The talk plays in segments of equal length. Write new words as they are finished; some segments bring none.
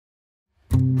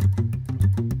Three,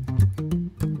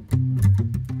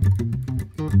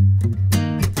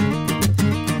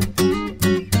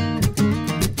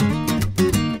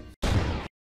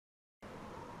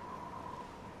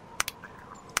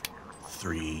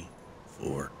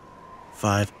 4,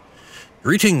 5.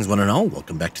 Greetings, one and all.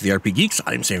 Welcome back to the RP Geeks.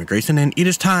 I'm Sammy Grayson, and it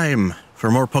is time for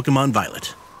more Pokemon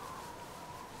Violet.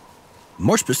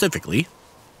 More specifically,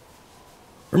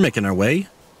 we're making our way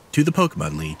to the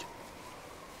Pokemon League.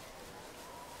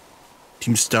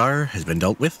 Team Star has been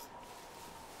dealt with.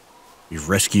 We've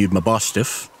rescued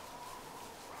Mabostiff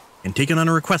and taken on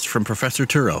a request from Professor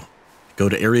Turo to go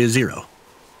to Area Zero.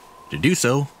 To do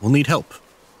so, we'll need help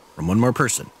from one more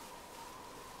person.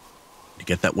 To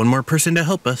get that one more person to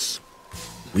help us,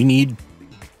 we need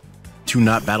to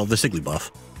not battle the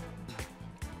Sigglybuff.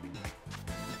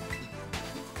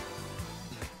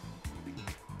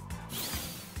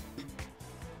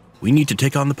 We need to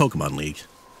take on the Pokemon League.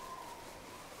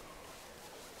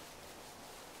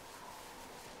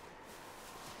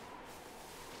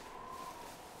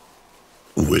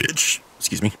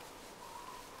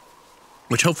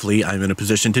 Which hopefully I'm in a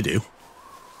position to do.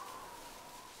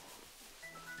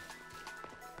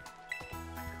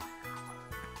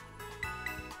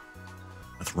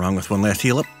 Nothing wrong with one last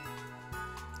heal up.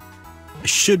 I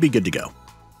should be good to go.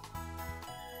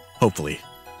 Hopefully.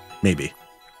 Maybe.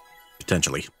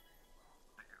 Potentially.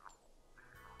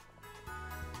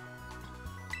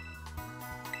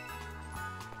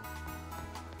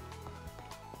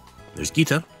 There's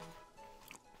Geeta.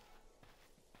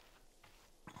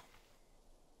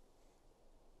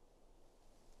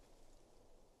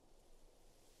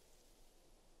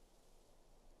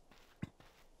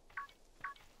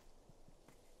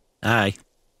 Hi.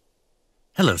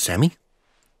 Hello, Sammy.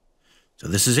 So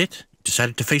this is it? You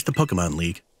decided to face the Pokemon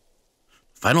League.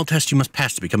 Final test you must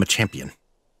pass to become a champion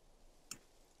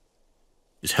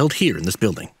is held here in this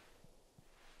building.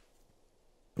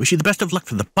 I wish you the best of luck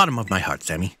from the bottom of my heart,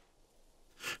 Sammy.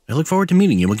 I look forward to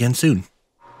meeting you again soon.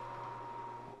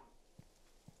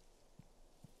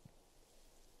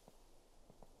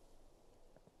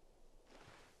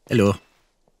 Hello.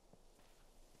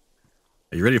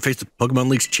 Are you ready to face the Pokemon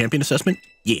League's champion assessment?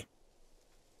 Yeah.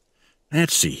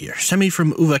 Let's see here. Sammy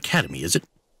from Uva Academy, is it?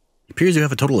 It appears you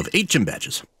have a total of 8 gym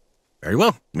badges. Very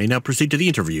well. You may now proceed to the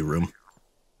interview room.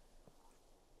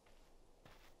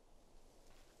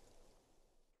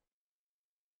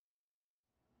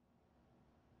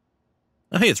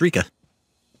 Oh, hey, it's Rika.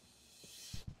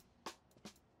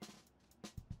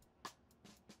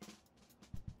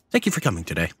 Thank you for coming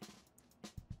today.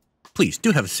 Please,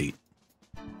 do have a seat.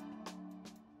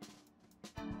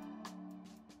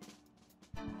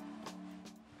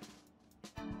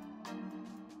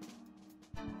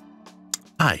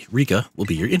 I, Rika, will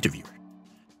be your interviewer.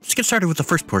 Let's get started with the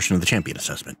first portion of the champion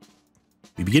assessment.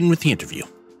 We begin with the interview.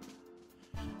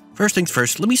 First things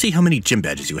first, let me see how many gym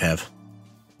badges you have.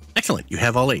 Excellent, you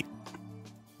have all 8.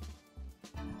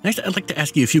 Next, I'd like to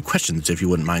ask you a few questions if you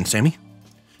wouldn't mind, Sammy.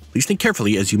 Please think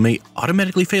carefully as you may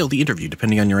automatically fail the interview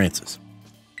depending on your answers.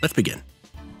 Let's begin.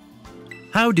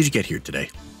 How did you get here today?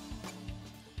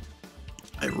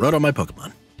 I rode on my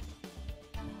Pokemon.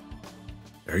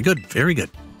 Very good, very good.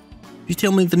 Please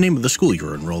tell me the name of the school you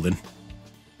were enrolled in.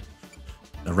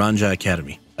 Naranja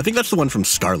Academy. I think that's the one from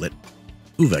Scarlet.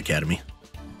 Uva Academy.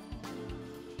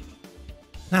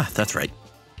 Ah, that's right.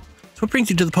 So what brings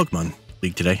you to the Pokemon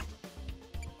League today?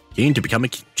 Gain to become a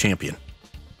champion.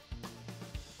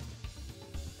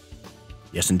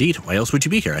 Yes, indeed. Why else would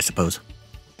you be here, I suppose?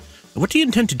 And what do you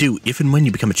intend to do if and when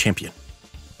you become a champion?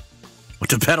 What,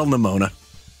 to battle Nemona?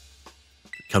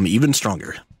 Become even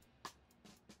stronger.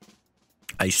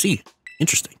 I see.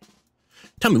 Interesting.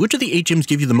 Tell me, which of the 8 gyms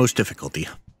give you the most difficulty?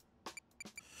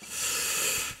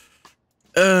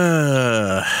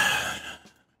 Do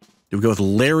we go with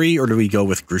Larry or do we go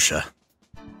with Grusha?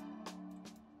 I'm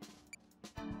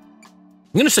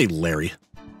going to say Larry.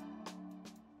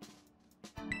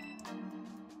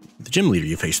 The gym leader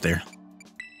you faced there.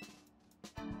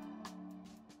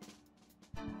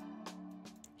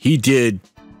 He did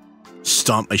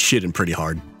stomp my shit in pretty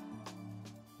hard.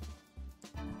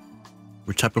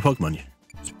 What type of Pokemon you?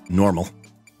 Normal.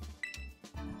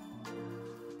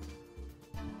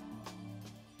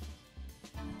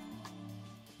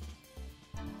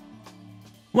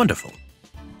 Wonderful.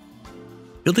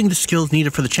 Building the skills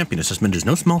needed for the champion assessment is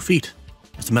no small feat. You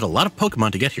must have met a lot of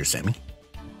Pokemon to get here, Sammy.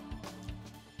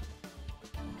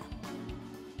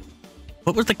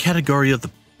 What was the category of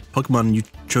the Pokemon you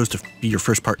chose to be your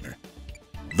first partner?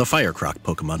 The Fire Croc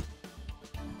Pokemon.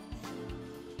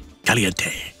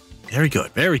 Caliente. Very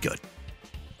good, very good.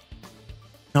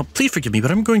 Now, please forgive me,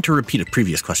 but I'm going to repeat a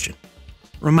previous question.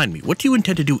 Remind me, what do you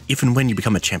intend to do if and when you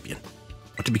become a champion?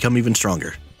 What to become even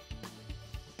stronger?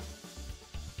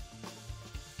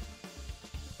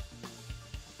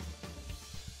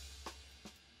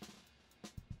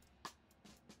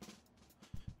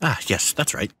 Ah, yes,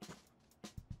 that's right.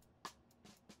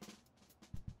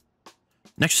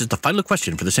 Next is the final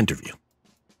question for this interview.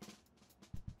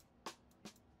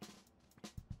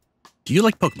 Do you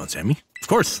like Pokemon, Sammy? Of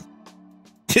course.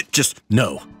 Just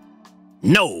no.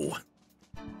 No!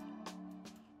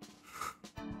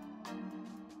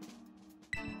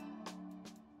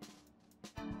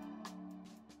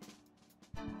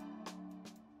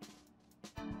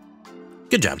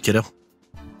 Good job, kiddo.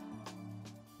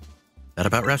 That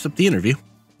about wraps up the interview.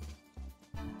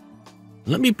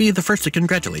 Let me be the first to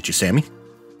congratulate you, Sammy.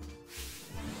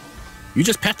 You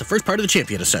just passed the first part of the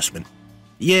champion assessment.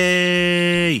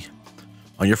 Yay!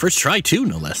 On your first try, too,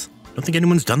 no less. Don't think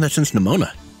anyone's done that since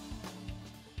Nemona.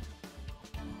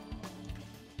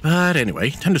 But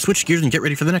anyway, time to switch gears and get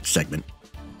ready for the next segment.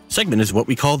 Segment is what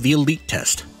we call the Elite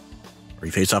Test, where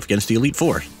you face off against the Elite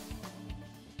Four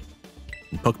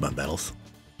in Pokemon battles.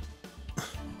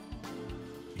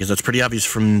 Because that's pretty obvious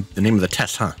from the name of the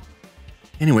test, huh?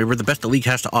 Anyway, we're the best the league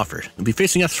has to offer. You'll be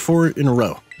facing us 4 in a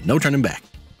row. No turning back.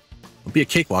 It'll be a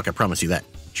cakewalk, I promise you that.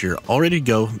 But you're all ready to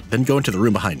go, then go into the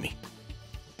room behind me.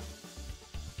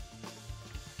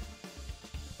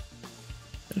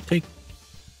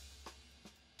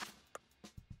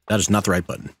 That is not the right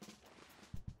button.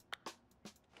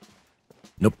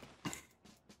 Nope.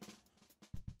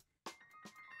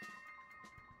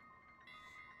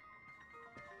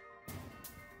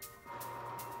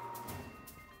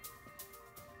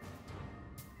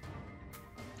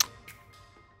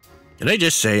 Can I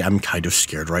just say I'm kind of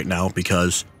scared right now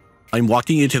because I'm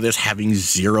walking into this having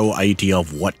zero idea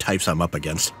of what types I'm up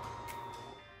against.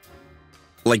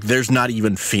 Like, there's not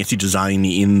even fancy design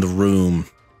in the room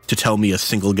to tell me a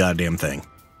single goddamn thing.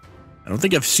 I don't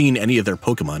think I've seen any of their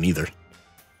Pokemon either.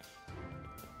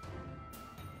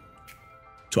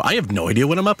 So I have no idea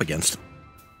what I'm up against.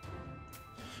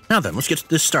 Now then, let's get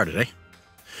this started, eh?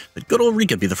 Let good old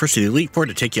Rika be the first of the Elite Four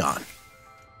to take you on.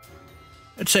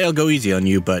 I'd say I'll go easy on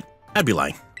you, but I'd be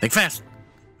lying. Think fast.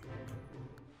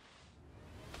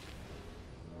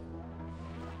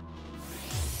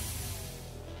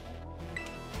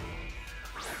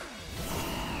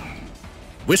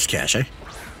 Whiscash, eh?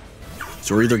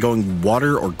 So we're either going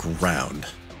water or ground.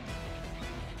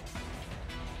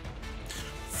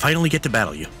 Finally get to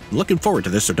battle you. I'm looking forward to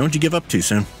this, so don't you give up too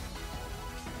soon.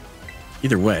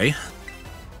 Either way.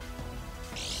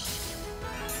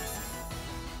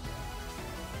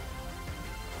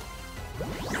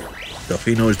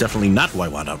 Delfino is definitely not who I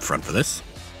want up front for this.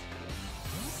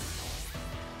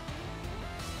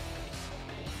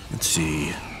 Let's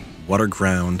see. Water,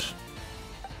 ground.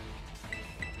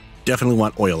 Definitely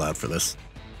want oil out for this.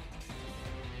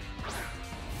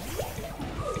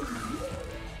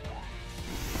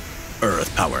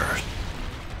 Earth power.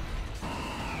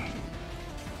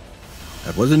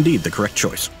 That was indeed the correct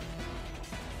choice.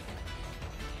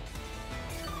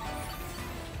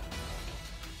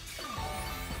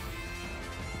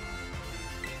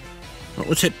 Well,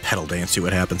 let's hit Petal Dance, see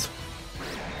what happens.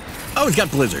 Oh, he's got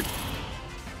Blizzard.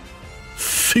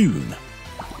 Foon.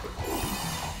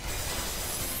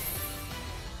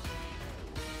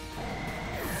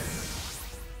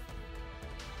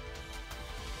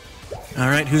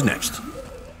 Alright, who's next?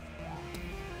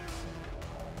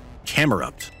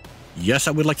 Camerupt. Yes,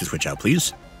 I would like to switch out,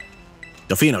 please.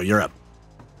 Delfino, you're up.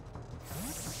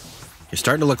 You're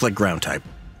starting to look like ground type.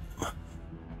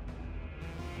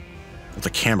 It's a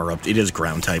Camerupt. It is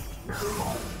ground type.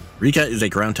 Rika is a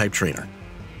ground type trainer.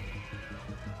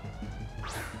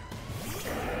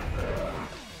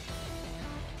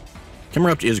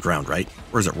 Camerupt is ground, right?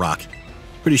 Or is it rock?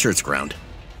 Pretty sure it's ground.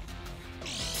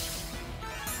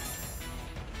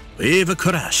 Wave of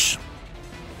Kurash.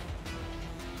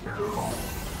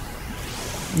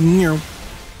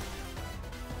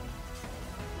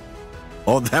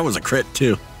 Oh, that was a crit,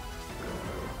 too.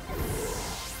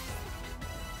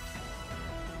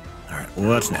 Alright,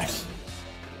 what's next?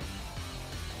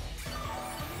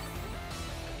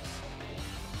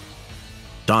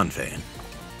 Donphan.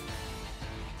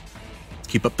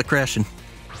 Keep up the crashing.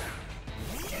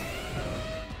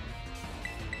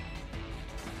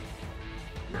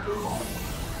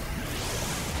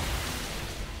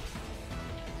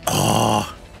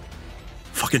 Oh,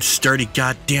 fucking sturdy,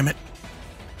 god damn it.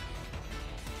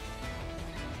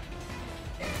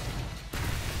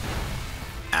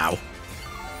 Ow.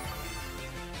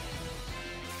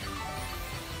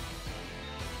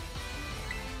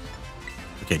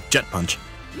 Okay, Jet Punch.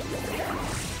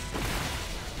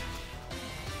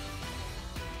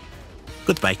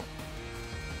 Goodbye.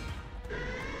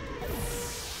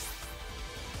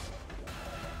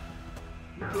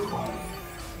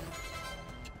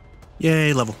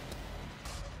 Yay, level.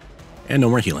 And no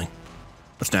more healing.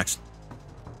 What's next?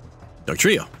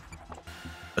 Dugtrio.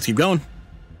 Let's keep going.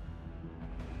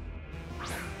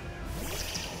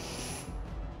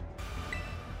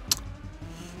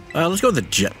 Let's go with the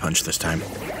Jet Punch this time.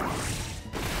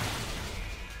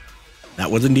 That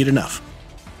was indeed enough.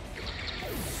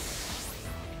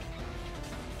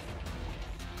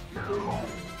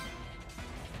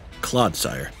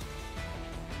 Clodsire.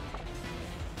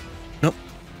 Nope.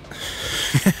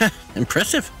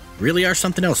 Impressive. Really are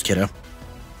something else, kiddo. I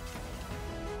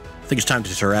think it's time to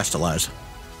terrestrialize.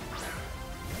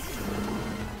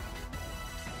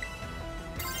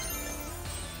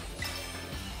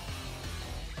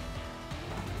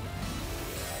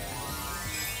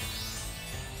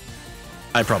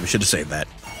 I probably should have saved that.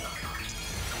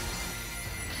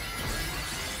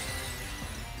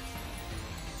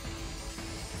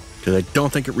 Because I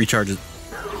don't think it recharges.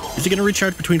 Is it going to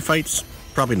recharge between fights?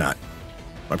 Probably not.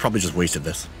 I probably just wasted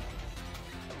this.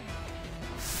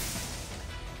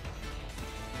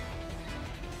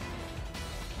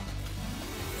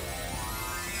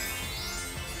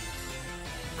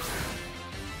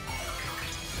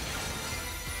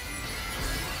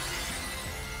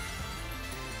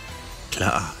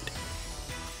 Claude.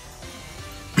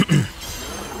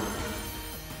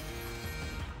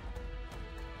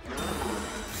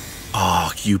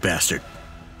 Oh, you bastard.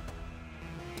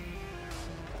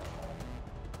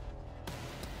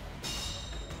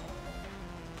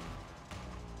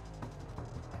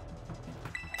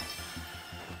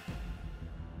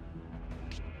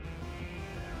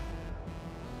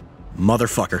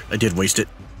 Motherfucker, I did waste it.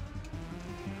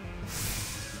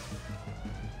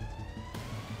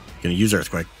 Gonna use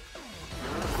Earthquake.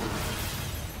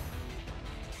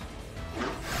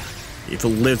 If it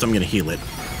lives, I'm gonna heal it.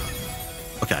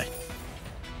 Okay.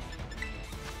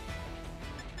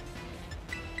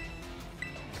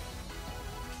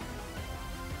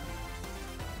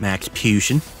 Max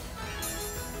Potion.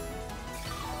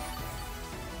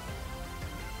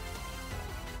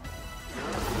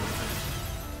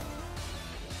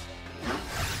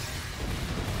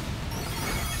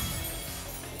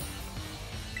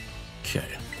 Okay.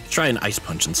 Try an Ice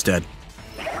Punch instead.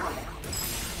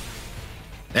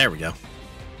 There we go.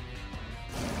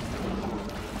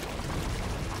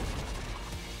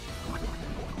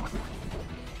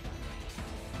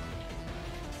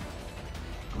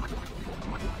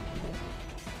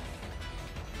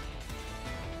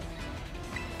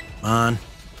 Come on.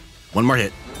 One more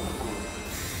hit.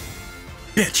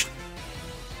 Bitch.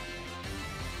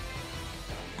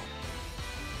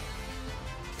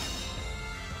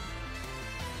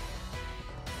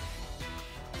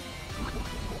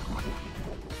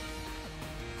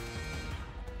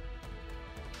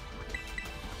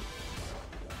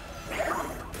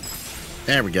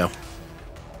 There we go.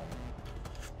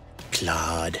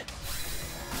 Claude.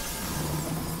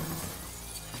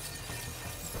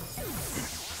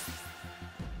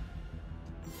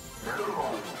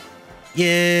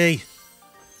 Yay!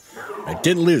 I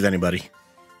didn't lose anybody.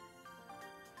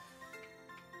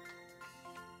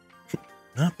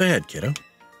 Not bad, kiddo.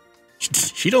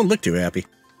 She don't look too happy.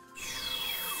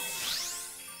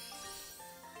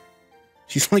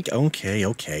 She's like, okay,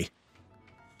 okay.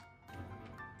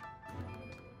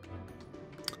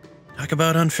 Talk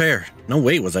about unfair. No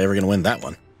way was I ever going to win that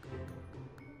one.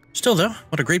 Still, though,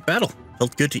 what a great battle.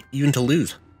 Felt good to even to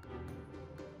lose.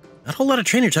 Not a whole lot of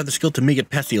trainers have the skill to make it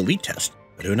past the elite test,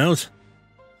 but who knows?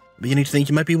 Beginning to think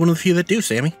you might be one of the few that do,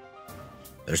 Sammy.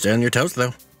 Better stay on your toes,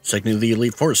 though. Second the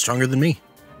Elite Four is stronger than me.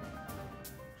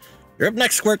 You're up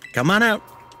next, Squirt. Come on out.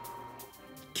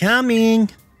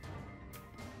 Coming.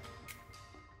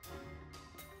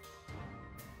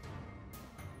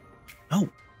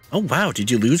 Oh, wow. Did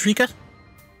you lose, Rika?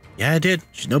 Yeah, I did.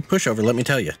 She's no pushover, let me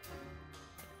tell you.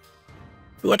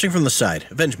 Be watching from the side.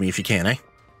 Avenge me if you can, eh?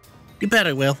 You bet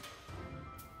I will.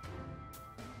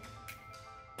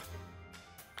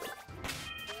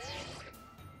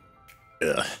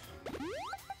 Ugh.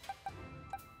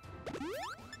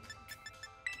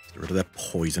 Get rid of that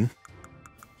poison.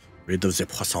 Rid of the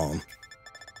poisson.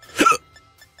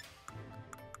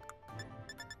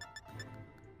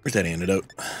 Where's that antidote?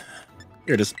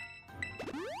 Here it is.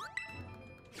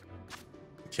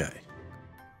 Okay.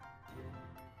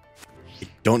 I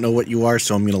don't know what you are,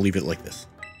 so I'm going to leave it like this.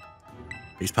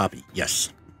 Face Poppy.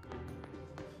 Yes.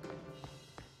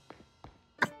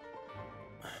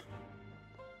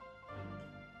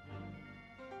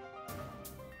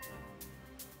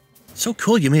 So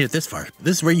cool you made it this far.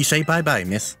 This is where you say bye-bye,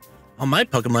 miss. All my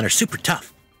Pokemon are super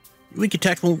tough. Weak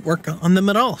attacks won't work on them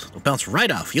at all. They'll bounce right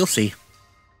off, you'll see.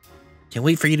 Can't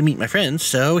wait for you to meet my friends,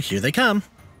 so here they come.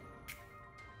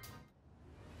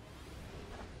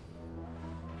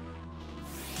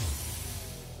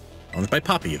 Owned by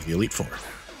Poppy of the Elite Four.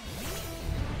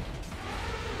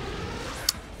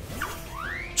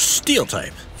 Steel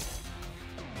type.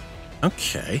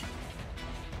 Okay.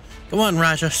 Go on,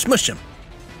 Raja, smush him.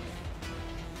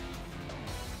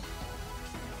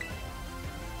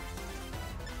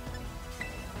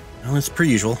 Well, it's per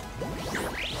usual.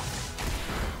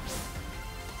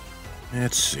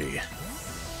 Let's see.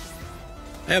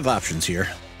 I have options here.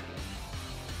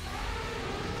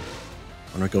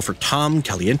 I'm gonna go for Tom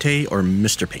Caliente or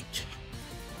Mr. Pink.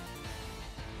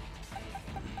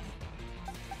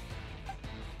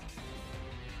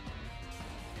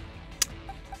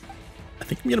 I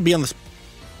think I'm gonna be on this.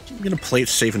 I'm gonna play it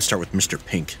safe and start with Mr.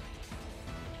 Pink.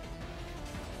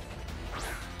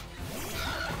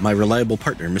 My reliable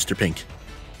partner, Mr. Pink.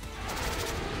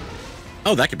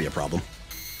 Oh, that could be a problem.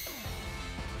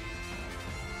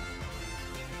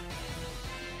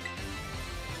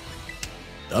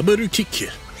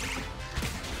 Abarutik.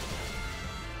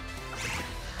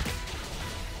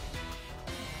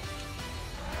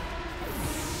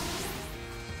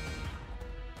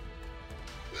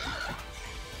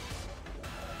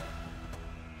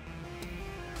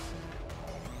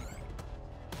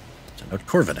 Send out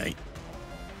Corviknight.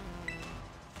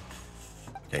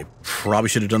 Okay, probably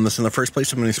should have done this in the first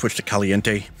place. I'm going to switch to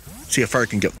Caliente. See how far I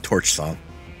can get with Torch Song.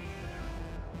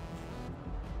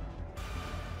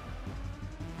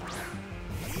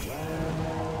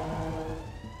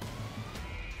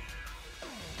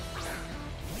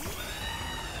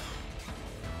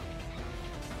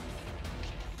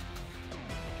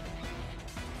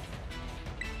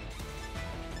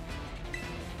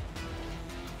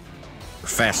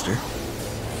 Faster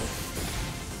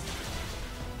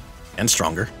and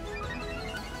stronger.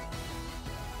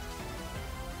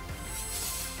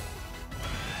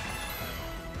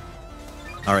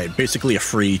 All right, basically a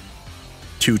free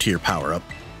 2-tier power up.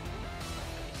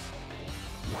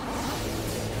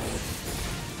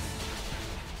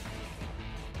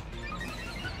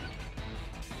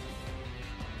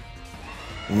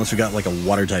 Unless we got like a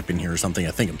water type in here or something,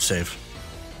 I think I'm safe.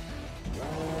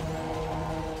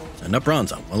 Send up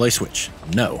Bronzong. Will I switch?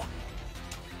 No.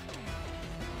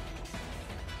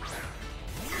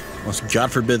 Unless,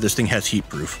 God forbid, this thing has heat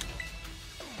proof.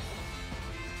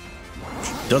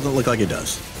 Doesn't look like it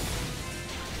does.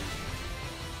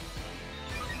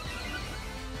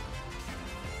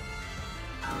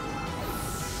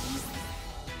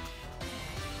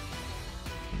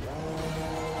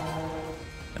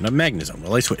 And a Magnezone.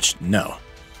 Will I switch? No.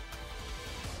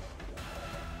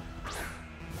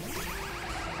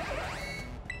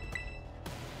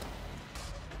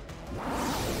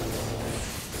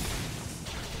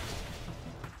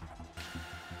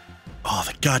 Oh,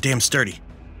 the goddamn sturdy.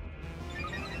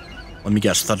 Let me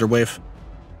guess, Thunder Wave?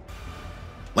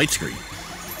 Light Screen.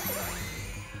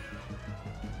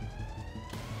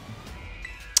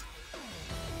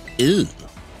 Ew.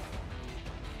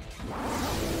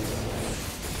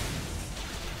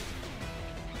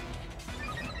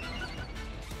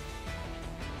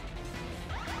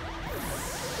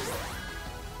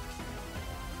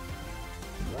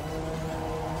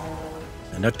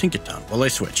 And now Tinkaton. Will I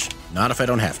switch? Not if I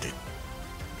don't have to.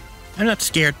 I'm not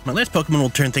scared. My last Pokemon will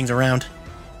turn things around.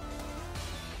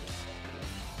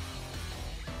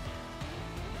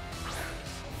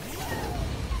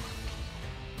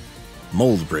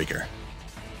 Mold Breaker.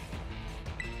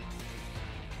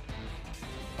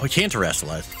 Oh, I can't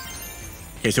terrestrialize.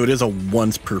 Okay, so it is a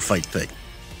once per fight thing.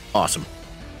 Awesome.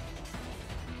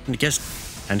 I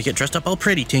guess time to get dressed up all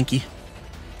pretty, Tinky.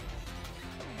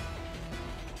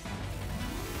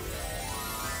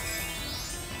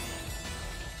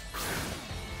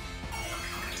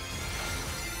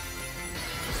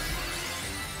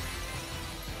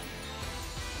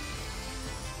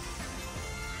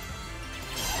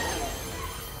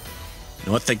 You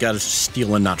know what? Thank God it's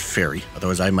Steel and not Fairy.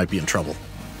 Otherwise, I might be in trouble.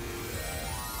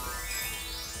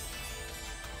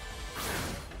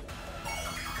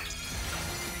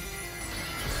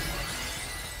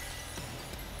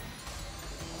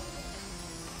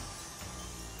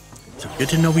 So good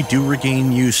to know we do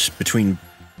regain use between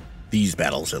these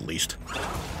battles, at least.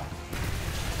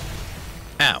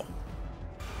 Ow.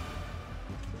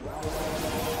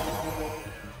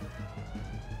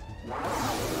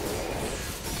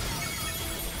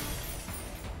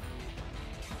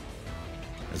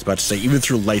 I was about to say, even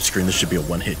through Light Screen, this should be a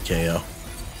one-hit KO.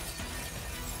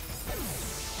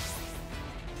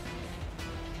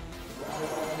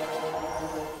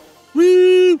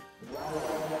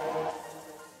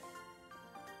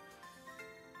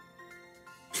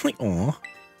 Aw.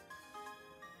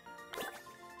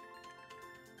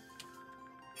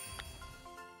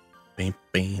 Bam,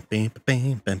 bam, bam,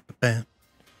 bam, bam, bam.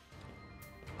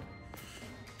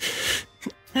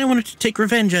 I wanted to take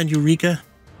revenge on you, Rika.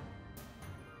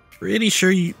 Pretty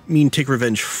sure you mean take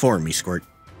revenge for me, Squirt.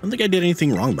 I don't think I did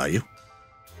anything wrong by you.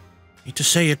 Hate to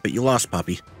say it, but you lost,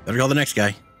 Poppy. Better call the next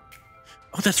guy.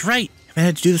 Oh, that's right. I haven't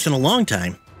had to do this in a long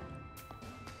time.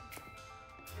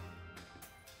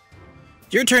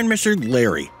 Your turn, Mr.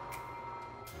 Larry.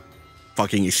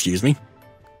 Fucking excuse me.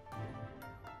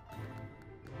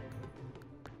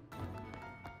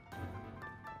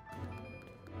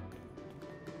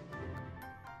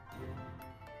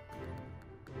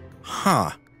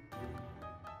 Huh.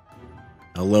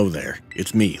 Hello there.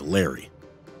 It's me, Larry.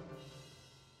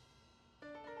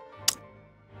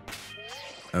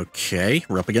 Okay,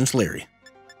 we're up against Larry.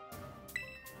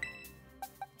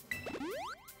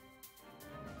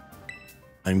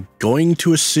 I'm going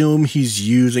to assume he's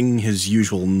using his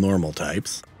usual normal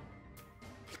types.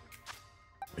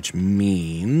 Which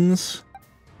means...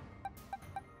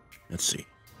 Let's see.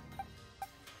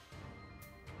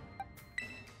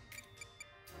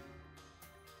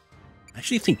 I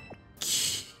actually think...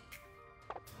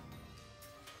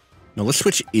 No, let's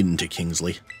switch into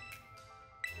Kingsley.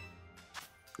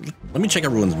 Let me check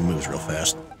everyone's moves real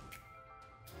fast.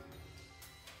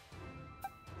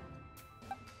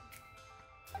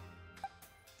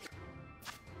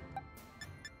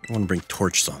 I want to bring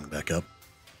Torch Song back up.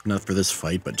 Not for this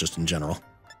fight, but just in general.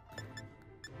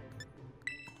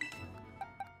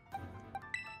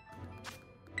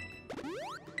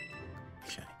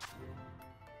 Okay.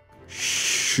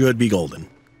 Should be golden.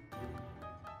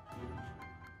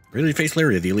 Ready to face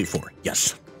Larry of the Elite Four?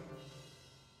 Yes.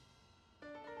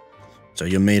 So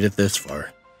you made it this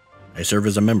far. I serve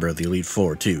as a member of the Elite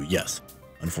Four, too, yes.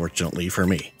 Unfortunately for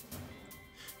me.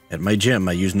 At my gym,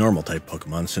 I use normal-type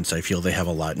Pokemon since I feel they have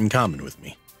a lot in common with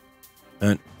me.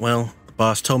 But, well, the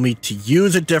boss told me to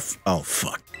use a Oh,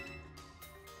 fuck.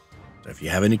 So if you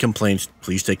have any complaints,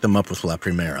 please take them up with La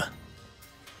Primera.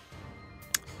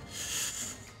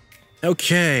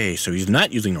 Okay, so he's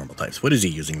not using normal types. What is he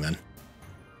using, then?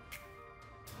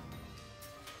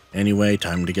 Anyway,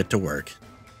 time to get to work.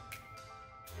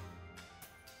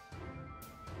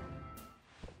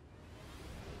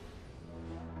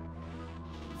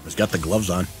 He's got the gloves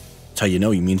on. That's how you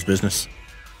know he means business.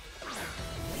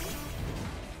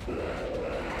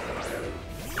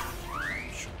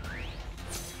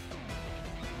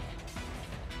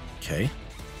 Okay.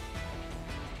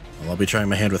 Well, I'll be trying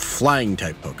my hand with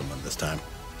flying-type Pokemon this time.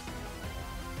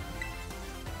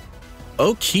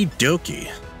 Okie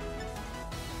dokie.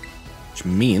 Which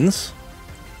means...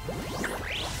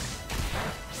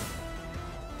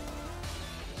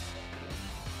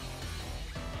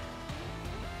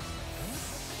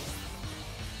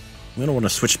 I'm going to want to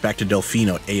switch back to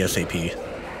Delfino ASAP.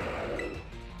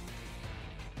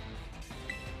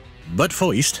 But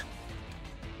Foist.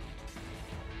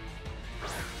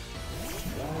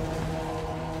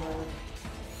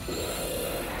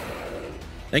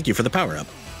 Thank you for the power-up.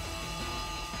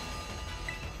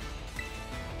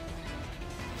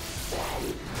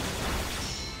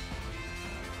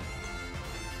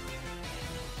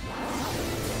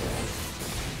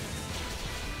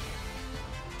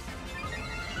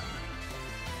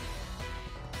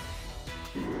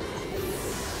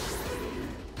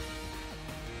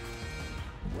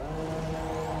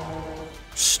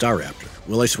 Staraptor.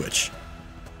 Will I switch?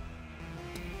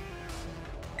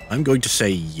 I'm going to say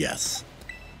yes.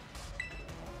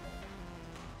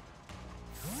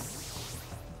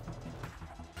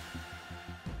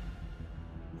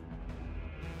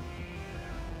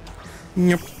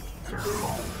 Yep.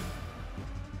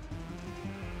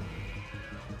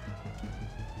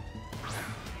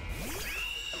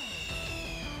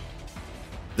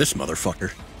 This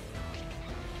motherfucker.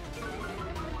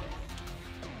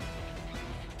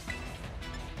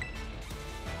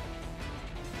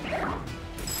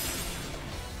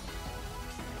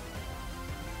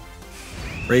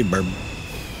 Brave-Bird.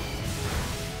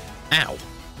 Ow.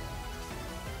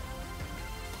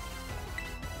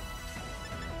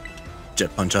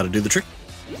 Jet Punch ought to do the trick.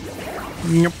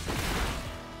 Yep.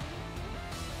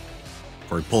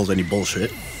 Before he pulls any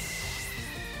bullshit.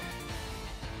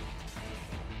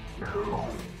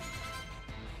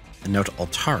 And now to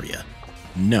Altaria.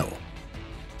 No.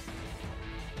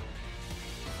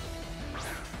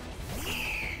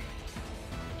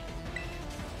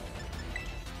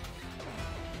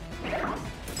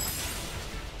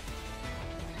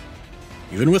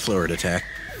 Even with lowered attack.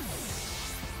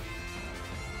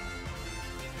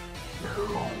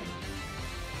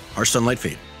 Our Sunlight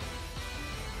Fade.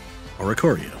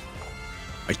 Oricorio.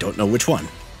 I don't know which one.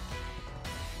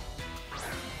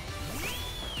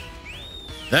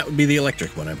 That would be the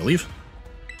electric one, I believe.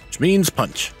 Which means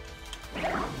punch.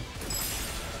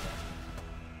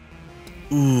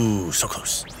 Ooh, so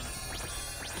close.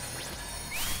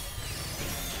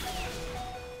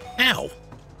 Ow!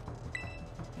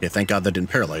 Yeah, thank God that didn't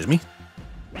paralyze me.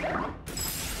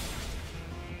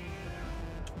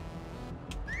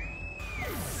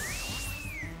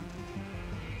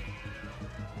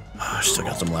 Still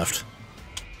got some left.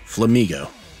 Flamigo.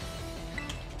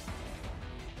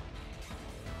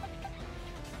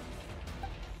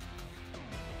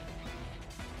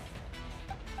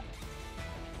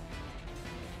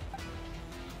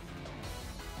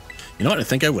 You know what? I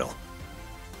think I will.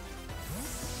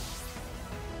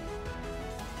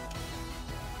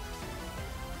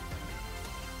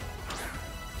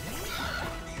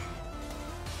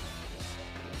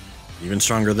 Even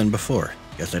stronger than before.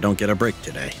 Guess I don't get a break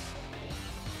today.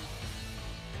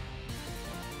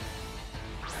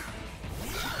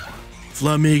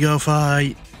 Flamigo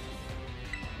fight!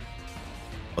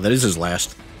 Well, that is his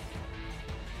last.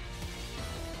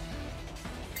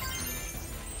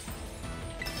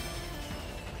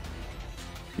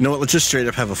 You know what? Let's just straight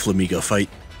up have a Flamigo fight.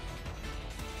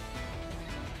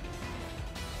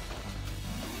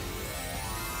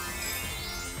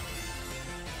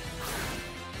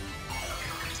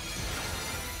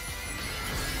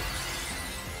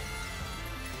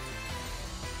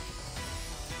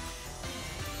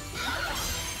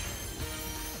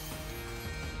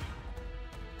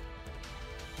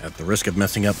 At the risk of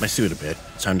messing up my suit a bit,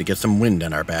 it's time to get some wind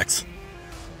on our backs.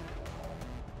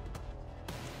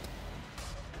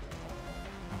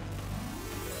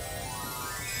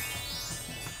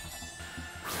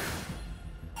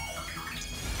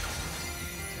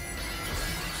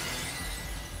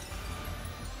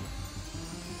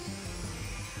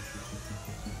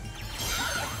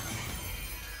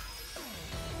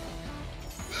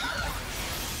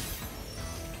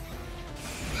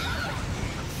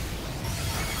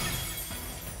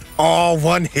 Oh,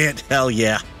 one hit. Hell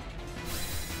yeah.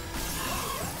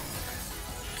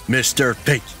 Mr.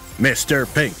 Pink.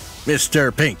 Mr. Pink.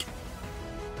 Mr. Pink.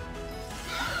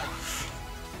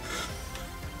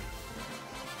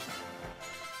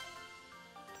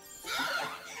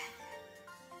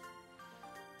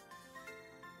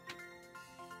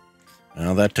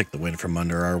 Well, that took the wind from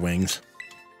under our wings.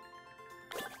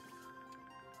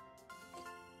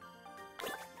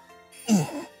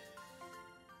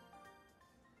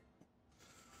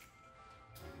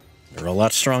 You're a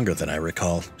lot stronger than I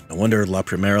recall. No wonder La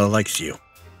Primera likes you.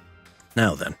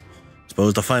 Now then,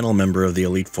 suppose the final member of the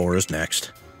Elite Four is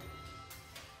next.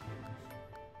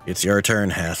 It's your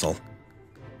turn, Hassel.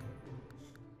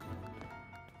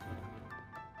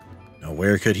 Now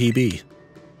where could he be?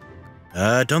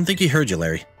 Don't think he heard you,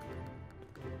 Larry.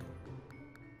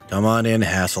 Come on in,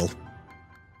 Hassel.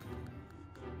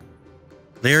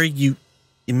 Larry, you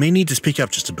may need to speak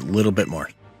up just a little bit more.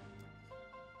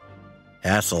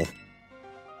 Hassel.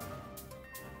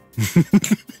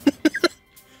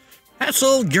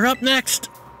 Hassel, you're up next.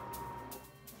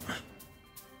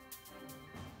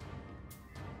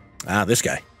 Ah, this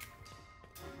guy.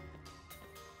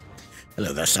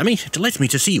 Hello there, Sammy. It delights me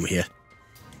to see you here.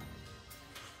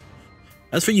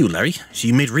 As for you, Larry, so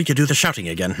you made Rika do the shouting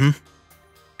again, hmm?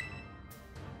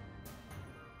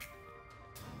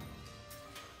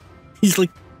 He's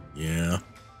like, yeah.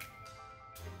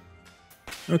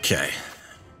 Okay.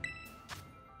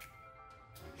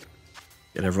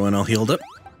 Get everyone all healed up.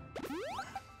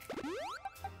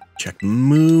 Check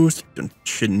moves.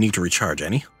 Shouldn't need to recharge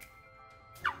any.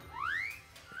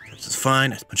 This is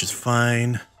fine. Punch is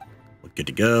fine. We're good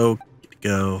to go. Good to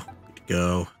go. Good to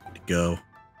go. Good to go.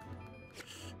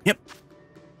 Yep.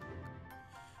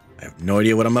 I have no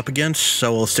idea what I'm up against,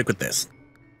 so we'll stick with this.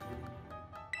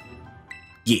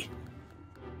 Yeah.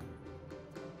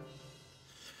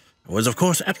 I was, of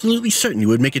course, absolutely certain you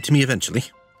would make it to me eventually.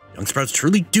 Young sprouts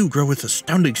truly do grow with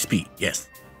astounding speed, yes.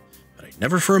 But I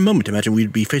never for a moment imagined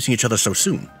we'd be facing each other so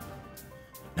soon.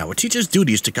 Now, a teacher's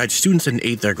duty is to guide students and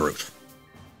aid their growth.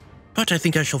 But I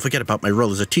think I shall forget about my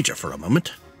role as a teacher for a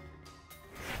moment,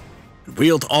 and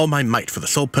wield all my might for the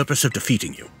sole purpose of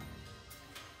defeating you.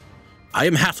 I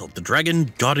am Hassel, the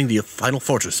dragon guarding the final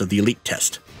fortress of the elite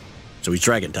test. So he's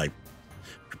dragon type.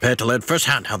 Prepare to learn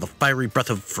firsthand how the fiery breath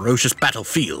of ferocious battle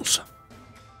feels.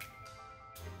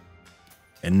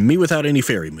 And me without any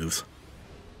fairy moves.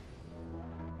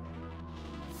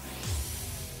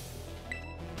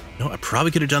 No, I probably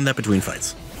could have done that between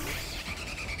fights.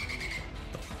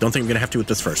 Don't think I'm going to have to with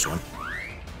this first one.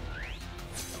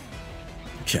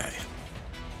 Okay.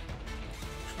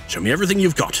 Show me everything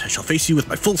you've got. I shall face you with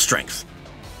my full strength.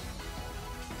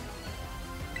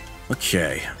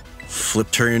 Okay. Flip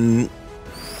turn.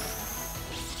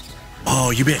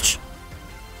 Oh, you bitch.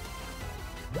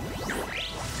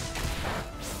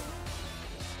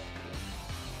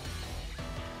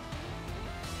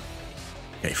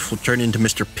 Okay, flip turn into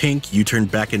Mr. Pink. You turn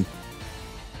back in.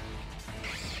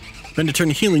 Then to turn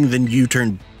healing, then you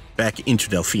turn back into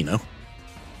Delfino.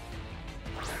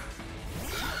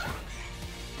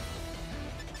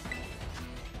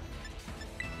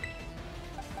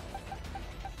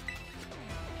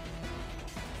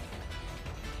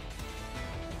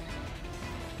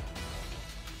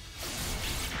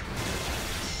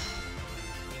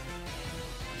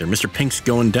 Either Mr. Pink's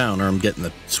going down or I'm getting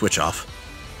the switch off.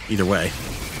 Either way.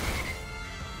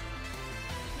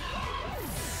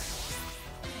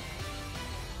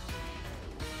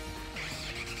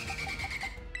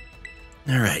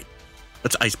 Alright.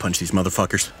 Let's ice punch these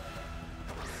motherfuckers.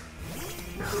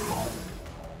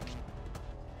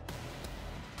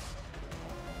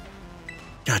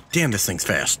 God damn, this thing's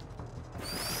fast.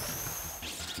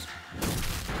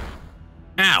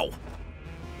 Ow!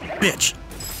 Bitch!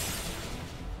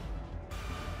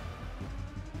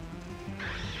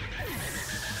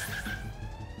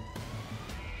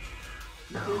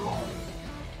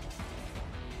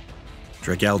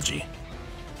 Dragalge.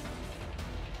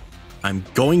 I'm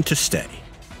going to stay.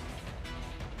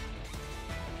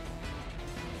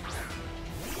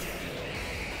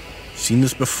 Seen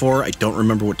this before. I don't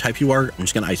remember what type you are. I'm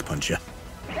just gonna ice punch you.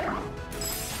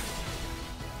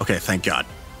 Okay, thank God.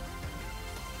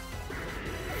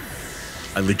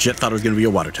 I legit thought it was gonna be a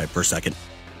water type for a second.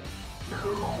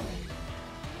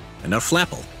 And now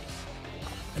Flapple.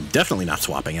 I'm definitely not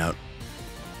swapping out.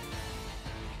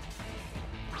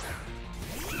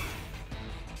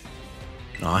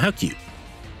 Aw, how cute.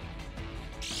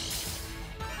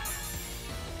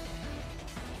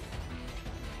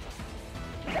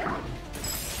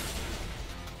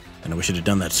 I know we should have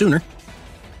done that sooner.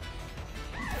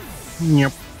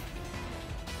 Yep.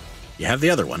 You have the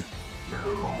other one.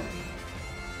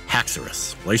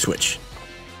 Haxorus. Play switch.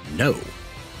 No.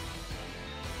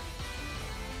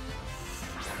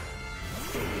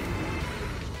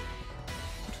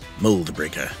 Mold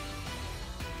Breaker.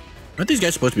 Aren't these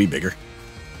guys supposed to be bigger?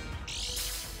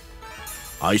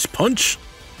 Ice punch.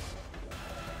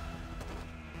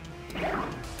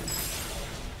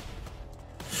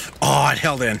 Oh, it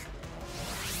held in.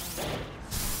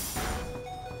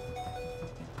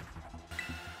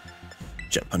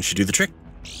 Jet punch should do the trick.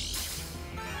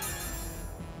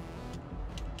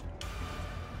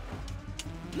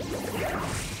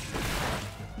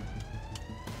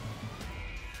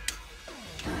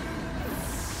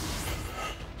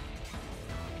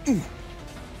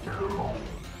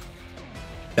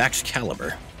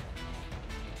 Baxcalibur.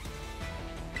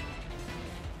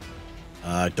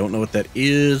 Don't know what that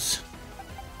is.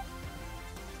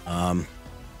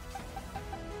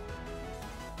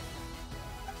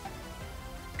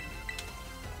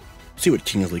 See what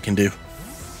Kingsley can do.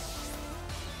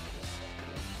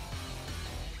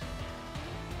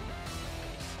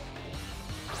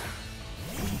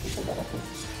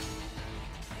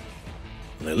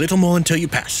 A little more until you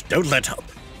pass. Don't let up.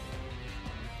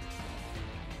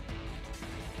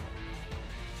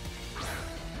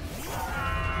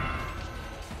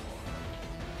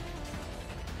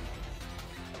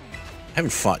 I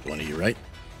haven't fought one of you, right?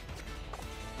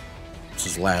 This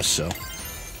is last, so...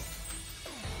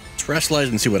 let's wrestleize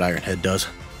and see what Ironhead does.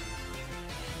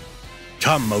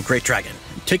 Come, O Great Dragon,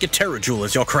 and take a Terra Jewel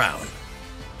as your crown.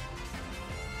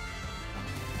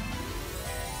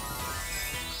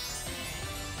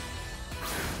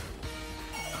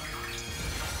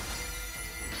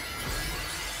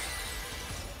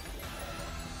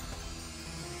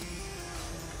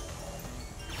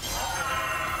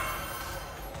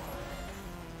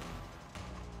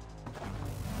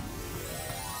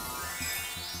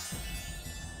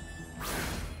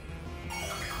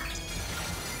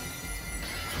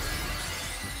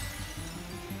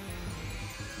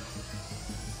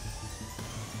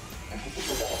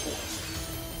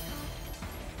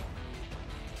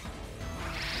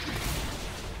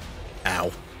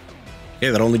 Ow. Yeah,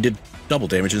 that only did double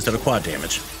damage instead of quad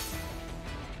damage.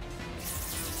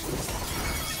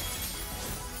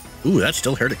 Ooh, that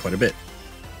still hurt it quite a bit.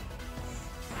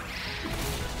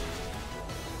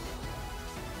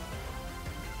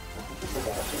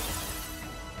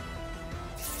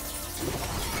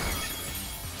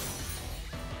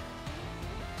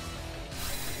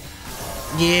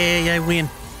 Yay, I win.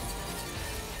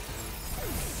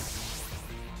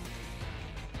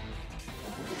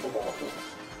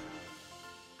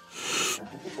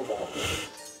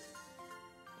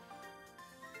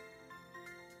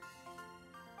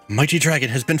 Mighty dragon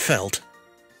has been felled.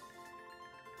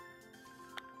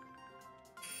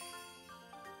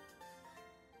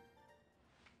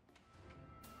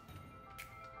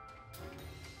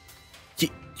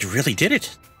 You really did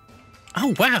it.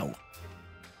 Oh, wow.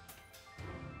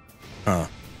 Huh.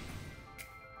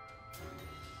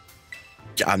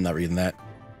 I'm not reading that.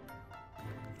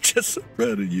 Just so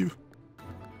proud of you.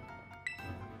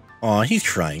 Aw, he's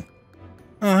crying.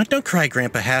 Aw, don't cry,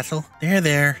 Grandpa Hassel.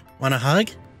 There. Want a hug?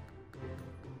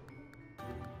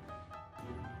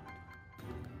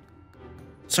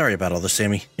 Sorry about all this,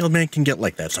 Sammy. The old man can get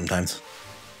like that sometimes.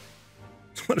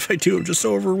 What if I do? I'm just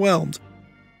so overwhelmed.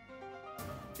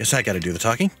 Guess I gotta do the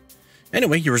talking.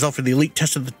 Anyway, your result for the elite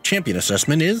test of the champion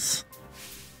assessment is...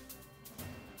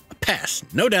 a pass,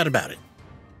 no doubt about it.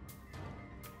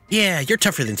 Yeah, you're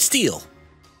tougher than steel.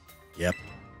 Yep.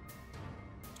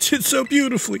 Did so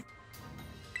beautifully.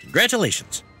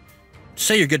 Congratulations.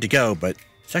 Say you're good to go, but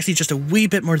it's actually just a wee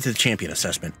bit more to the champion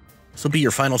assessment. This will be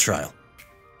your final trial.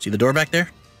 See the door back there?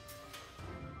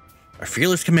 Our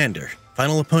fearless commander,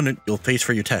 final opponent you'll face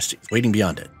for your test, is waiting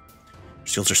beyond it. Her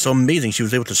skills are so amazing she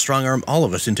was able to strong-arm all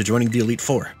of us into joining the Elite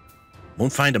Four.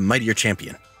 Won't find a mightier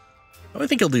champion. Oh, I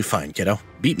think you'll do fine, kiddo.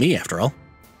 Beat me, after all.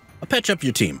 I'll patch up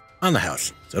your team, on the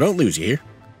house, so don't lose, you hear?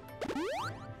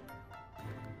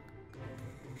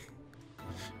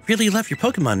 Really love your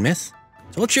Pokemon, miss.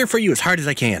 So I'll cheer for you as hard as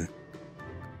I can.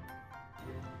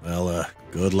 Well,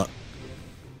 good luck.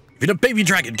 Even a baby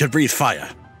dragon could breathe fire.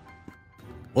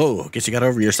 Whoa, guess you got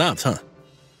over your sobs, huh?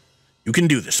 You can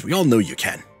do this. We all know you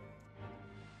can.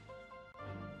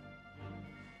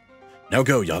 Now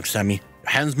go, young Sammy.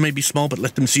 Your hands may be small, but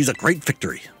let them seize a great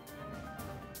victory.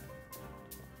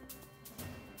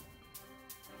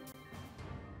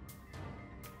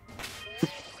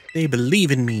 They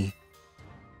believe in me.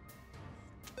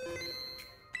 Let's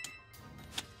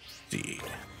see.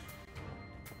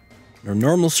 Under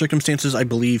normal circumstances, I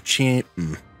believe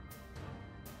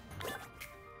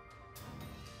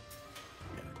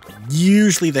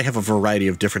Usually they have a variety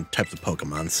of different types of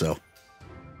Pokemon, so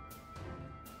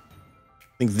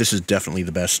I think this is definitely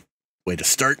the best way to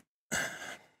start.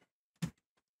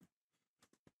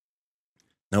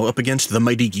 Now up against the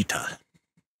mighty Gita.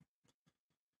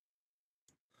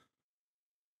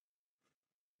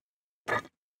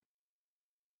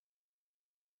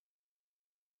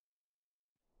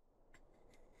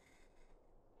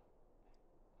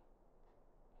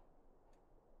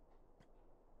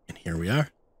 And here we are.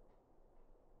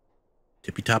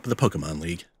 Tippy top of the Pokemon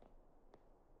League.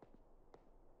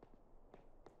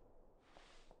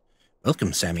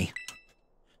 Welcome, Sammy.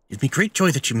 It gives me great joy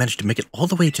that you managed to make it all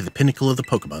the way to the pinnacle of the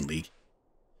Pokemon League.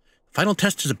 The final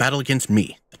test is a battle against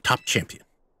me, the top champion.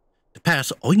 To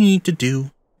pass, all you need to do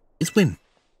is win.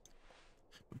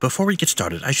 But before we get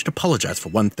started, I should apologize for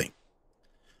one thing.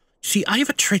 You see, I have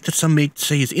a trait that some may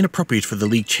say is inappropriate for the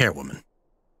League chairwoman.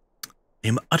 I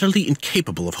am utterly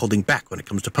incapable of holding back when it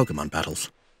comes to Pokemon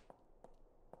battles.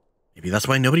 Maybe that's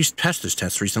why nobody's passed this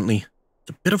test recently. It's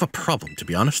a bit of a problem, to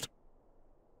be honest.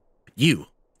 But you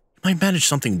might manage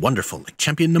something wonderful like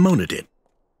Champion Nemona did.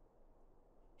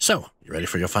 So, you ready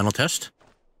for your final test?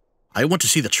 I want to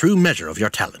see the true measure of your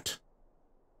talent.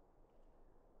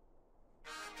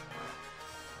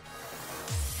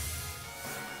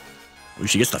 Ooh,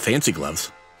 she gets the fancy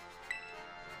gloves.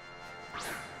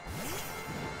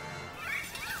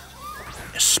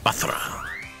 Espathra.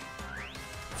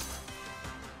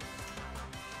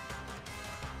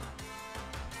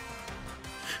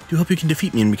 Do hope you can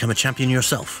defeat me and become a champion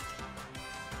yourself.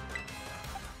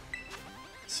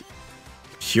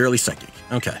 Purely psychic.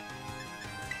 Okay.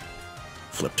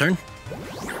 Flip turn.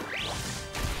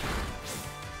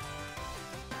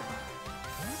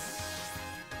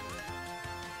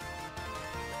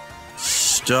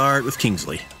 Start with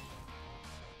Kingsley.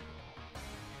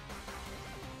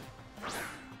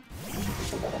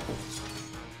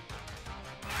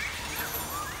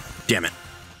 Damn it.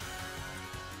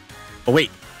 Oh,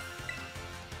 wait.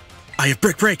 I have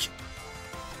Brick Break!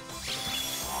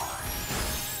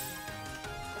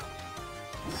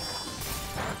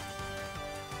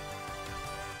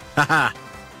 Haha!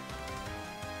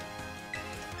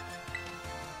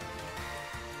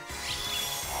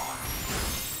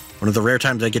 One of the rare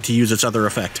times I get to use its other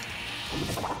effect.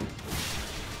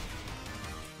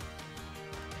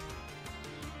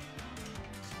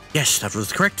 Yes, that was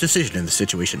the correct decision in this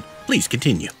situation. Please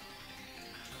continue.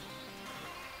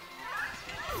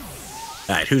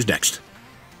 Alright, who's next?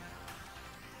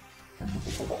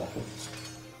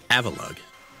 Avalugg.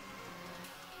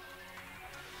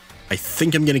 I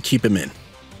think I'm going to keep him in.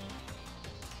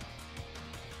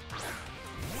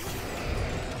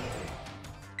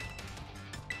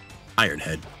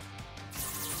 Ironhead.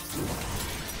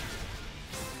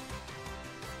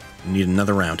 Need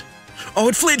another round. Oh,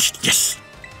 it flinched! Yes!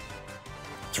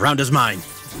 This round is mine.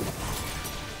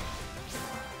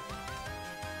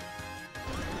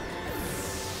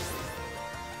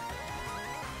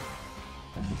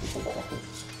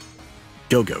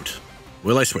 Go Goat.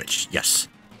 Will I switch? Yes.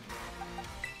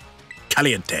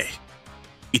 Caliente.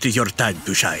 It is your time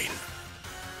to shine.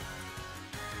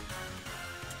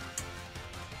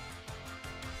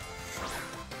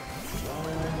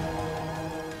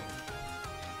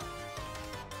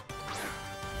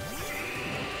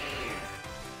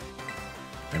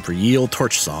 Time for Ye Olde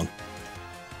Torch Song.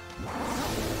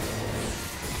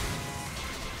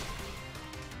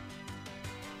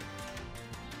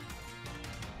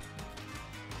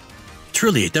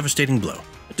 Truly a devastating blow.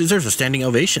 It deserves a standing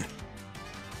ovation.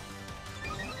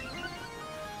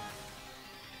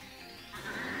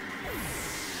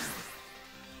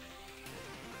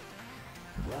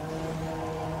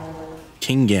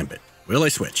 King Gambit. Will I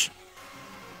switch?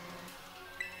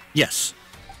 Yes.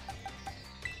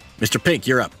 Mr. Pink,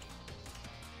 you're up.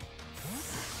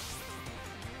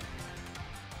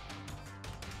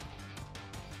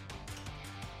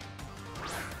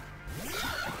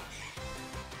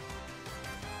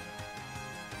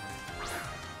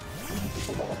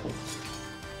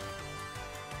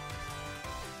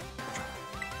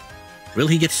 Will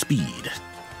he get speed?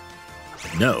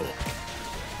 No.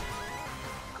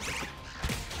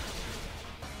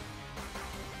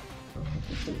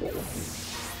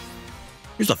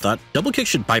 Here's a thought. Double kick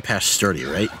should bypass sturdy,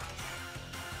 right?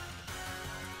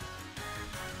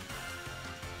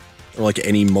 Or like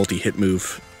any multi-hit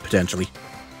move, potentially.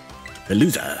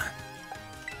 Veluza.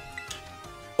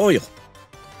 Oil.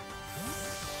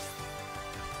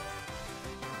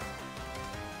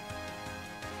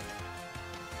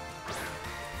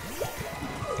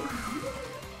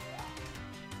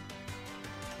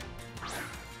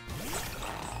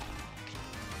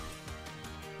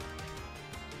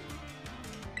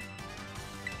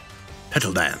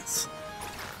 Petal Dance.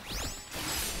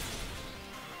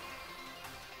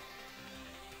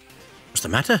 What's the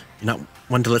matter? You're not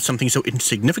one to let something so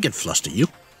insignificant fluster you.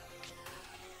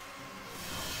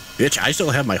 Bitch, I still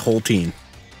have my whole team.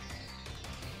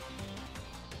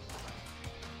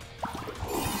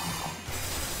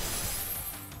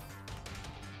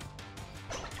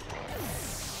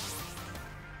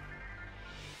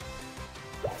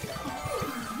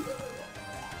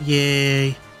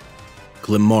 Yay.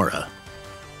 Glimmora.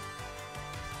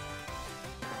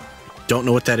 Don't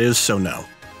know what that is, so no.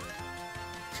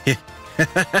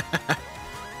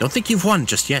 Don't think you've won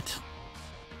just yet.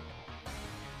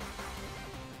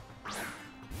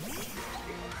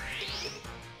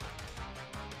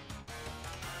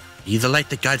 Be the light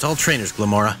that guides all trainers,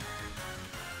 Glimmora.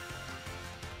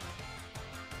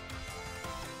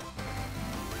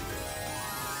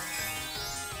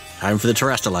 Time for the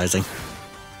terastallizing.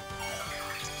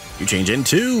 You change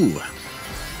into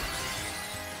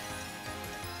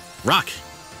Rock.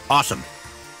 Awesome.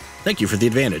 Thank you for the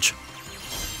advantage.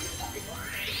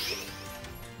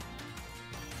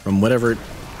 From whatever it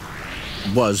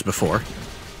was before.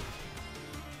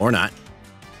 Or not.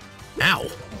 Ow.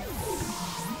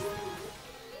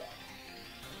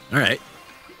 Alright.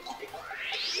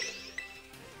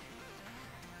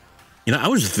 You know, I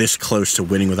was this close to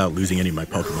winning without losing any of my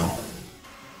Pokemon.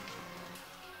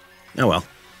 Oh well.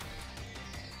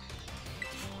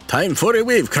 Time for a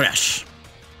wave crash.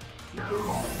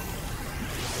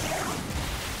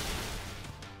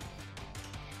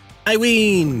 I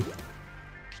win!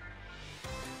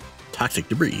 Toxic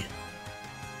debris.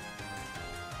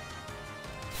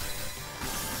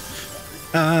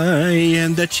 I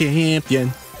am the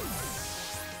champion.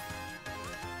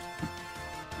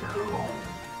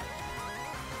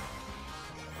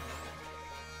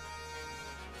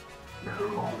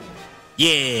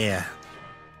 Yeah!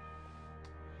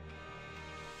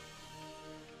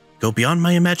 Go beyond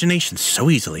my imagination so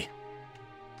easily.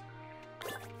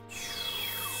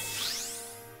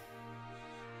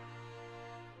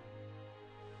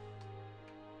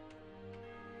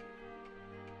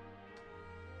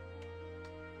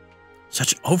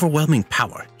 Such overwhelming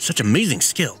power, such amazing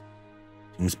skill.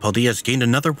 Seems Paldea has gained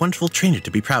another wonderful trainer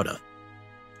to be proud of.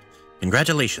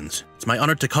 Congratulations. It's my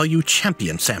honor to call you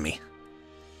Champion, Sammy.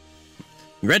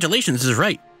 Congratulations is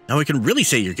right. Now I can really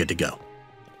say you're good to go.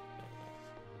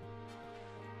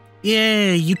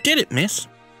 Yay, you did it, miss.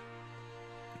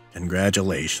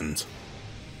 Congratulations.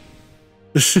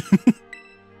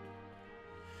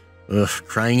 Ugh,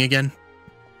 crying again?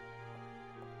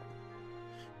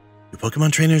 Your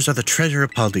Pokemon trainers are the treasure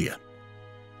of Paldea.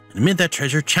 And amid that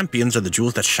treasure, champions are the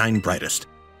jewels that shine brightest.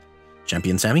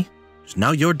 Champion Sammy, it's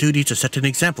now your duty to set an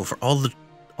example for all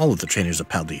of the trainers of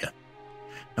Paldea.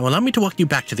 Now allow me to walk you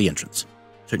back to the entrance.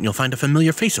 Certain you'll find a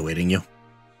familiar face awaiting you.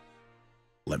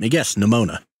 Let me guess,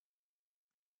 Nemona.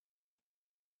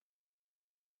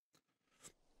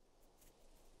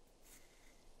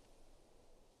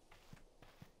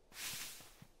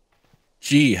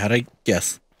 Gee, how'd I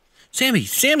guess?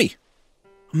 Sammy!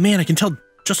 Oh, man, I can tell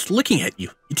just looking at you.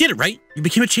 You did it, right? You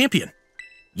became a champion.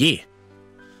 Yeah.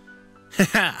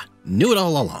 Haha, knew it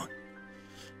all along.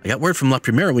 I got word from La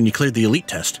Primera when you cleared the elite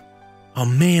test. Oh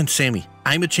man, Sammy,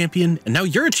 I'm a champion, and now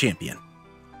you're a champion.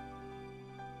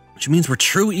 Which means we're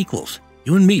true equals.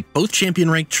 You and me, both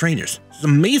champion-ranked trainers. This is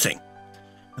amazing.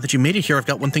 Now that you made it here, I've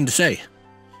got one thing to say.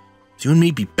 You and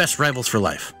me be best rivals for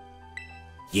life.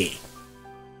 Yeah.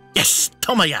 Yes,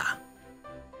 Tomaya!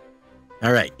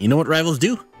 Alright, you know what rivals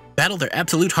do? Battle their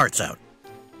absolute hearts out.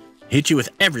 Hit you with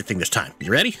everything this time.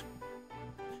 You ready?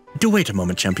 Do wait a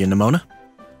moment, Champion Nemona.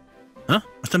 Huh?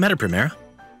 What's the matter, Primera?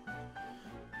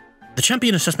 The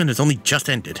champion assessment has only just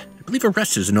ended. I believe a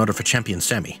rest is in order for Champion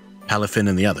Sammy, Palafin,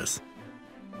 and the others.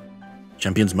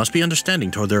 Champions must be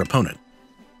understanding toward their opponent.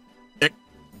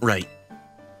 Right.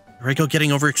 Here I go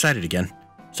getting overexcited again.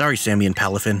 Sorry, Sammy and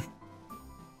Palafin.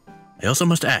 I also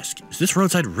must ask, is this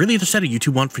roadside really the setting you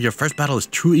two want for your first battle as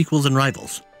true equals and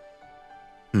rivals?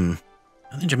 Now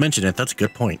that you mention it, that's a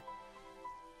good point.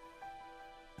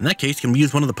 In that case, can we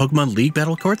use one of the Pokemon League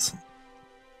battle courts?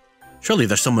 Surely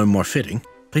there's somewhere more fitting.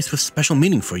 Place with special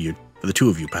meaning for you, for the two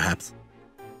of you, perhaps.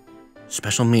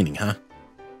 Special meaning, huh?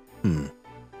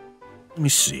 Let me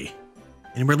see.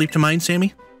 Anywhere leap to mind,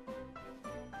 Sammy?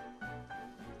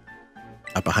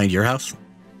 Up behind your house?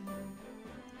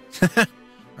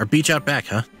 Our beach out back,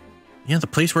 huh? Yeah, the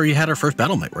place where you had our first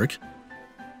battle might work.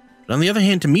 But on the other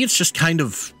hand, to me, it's just kind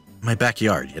of my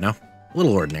backyard, you know? A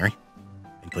little ordinary.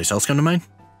 Any place else come to mind?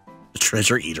 The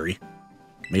Treasure Eatery.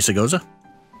 Mesa Goza?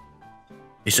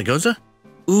 Mesa Goza?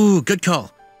 Ooh, good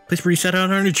call. Place where you set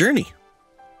out on a journey.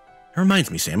 That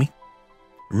reminds me, Sammy.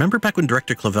 Remember back when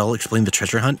Director Clavel explained the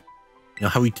treasure hunt? You know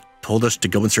how he told us to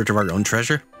go in search of our own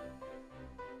treasure?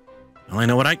 Well, I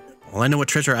know what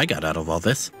treasure I got out of all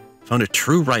this. Found a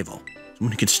true rival.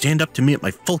 Someone who could stand up to me at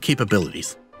my full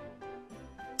capabilities.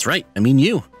 That's right, I mean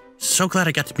you. So glad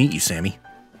I got to meet you, Sammy.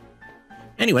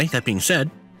 Anyway, that being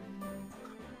said,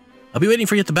 I'll be waiting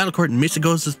for you at the battle court in Mesa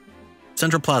Goza's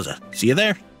Central Plaza. See you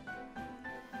there.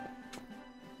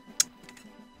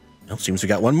 Well, seems we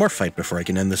got one more fight before I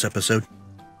can end this episode.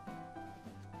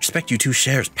 Respect you two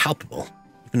share is palpable,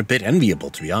 even a bit enviable,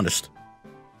 to be honest.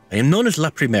 I am known as La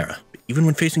Primera, but even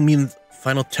when facing me in the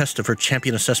final test of her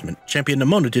champion assessment, Champion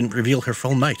Nemona didn't reveal her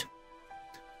full might.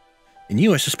 In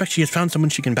you, I suspect she has found someone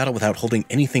she can battle without holding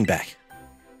anything back.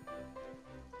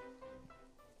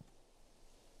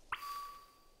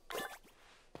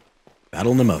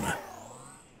 Battle Nemona.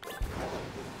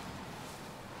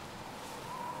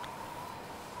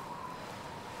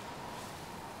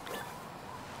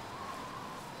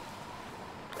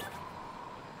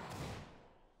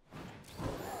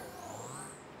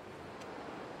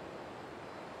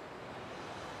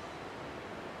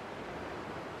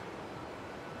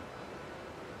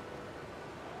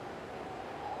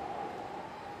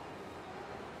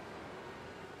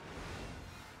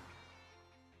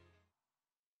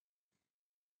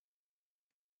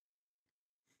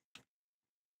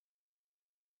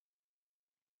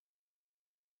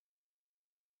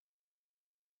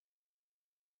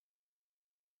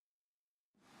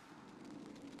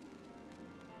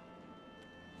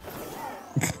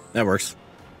 That works.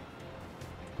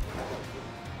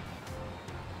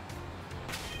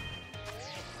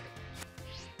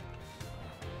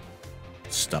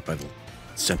 Stop by the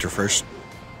center first.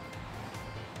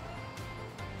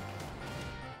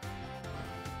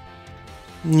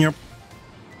 Yep.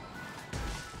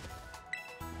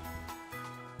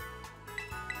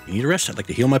 You need a rest? I'd like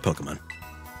to heal my Pokemon.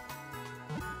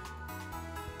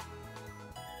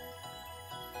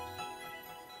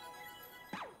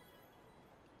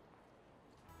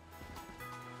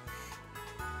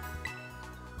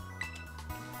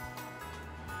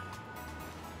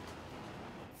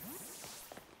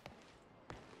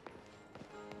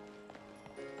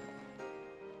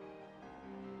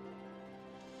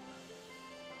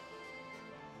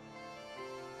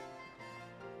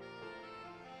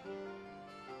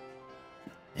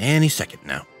 Any second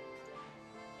now.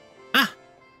 Ah!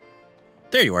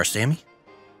 There you are, Sammy.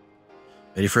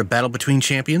 Ready for a battle between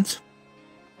champions?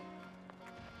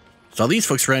 So all these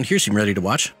folks around here seem ready to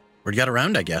watch. Word got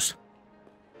around, I guess.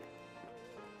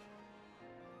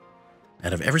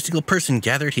 Out of every single person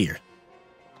gathered here,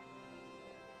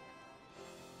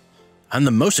 I'm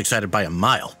the most excited by a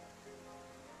mile.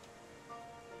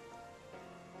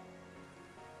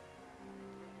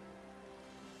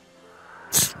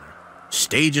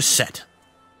 Stage is set.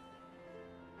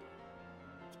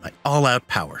 My all-out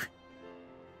power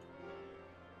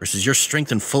versus your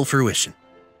strength in full fruition.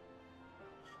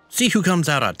 See who comes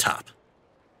out on top.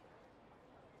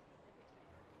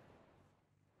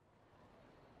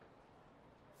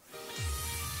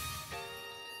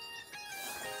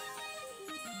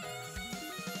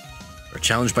 We're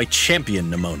challenged by Champion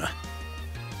Nemona.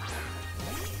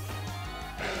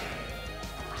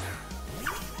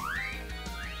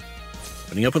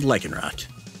 Putting up with Lycanroc.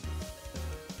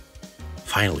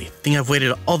 Finally, the thing I've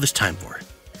waited all this time for.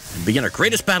 And begin our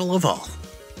greatest battle of all.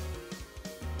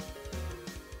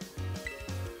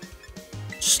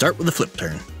 Start with a flip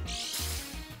turn.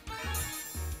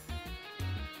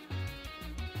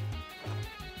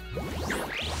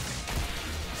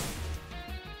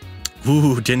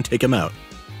 Ooh, didn't take him out.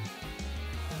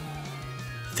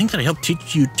 I think that I helped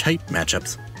teach you type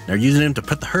matchups. They're using him to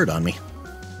put the hurt on me.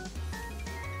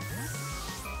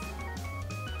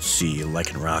 Let's see,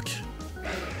 Lycanroc.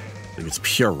 I believe it's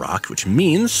pure rock, which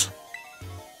means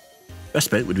best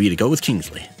bet would be to go with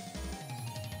Kingsley.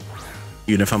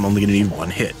 Even if I'm only going to need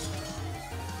one hit.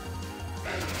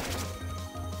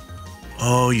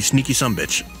 Oh, you sneaky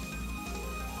sumbitch.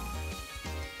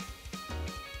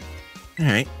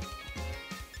 Alright.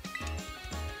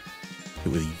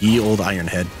 Hit with ye old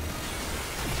Ironhead.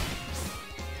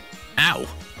 Ow!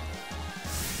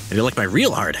 I do like my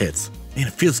real hard hits. Man,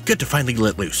 it feels good to finally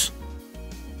let loose.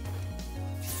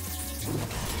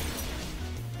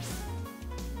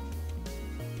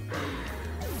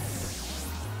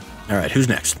 Alright, who's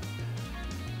next?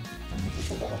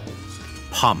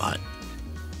 Pawmot.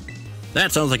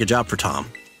 That sounds like a job for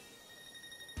Tom.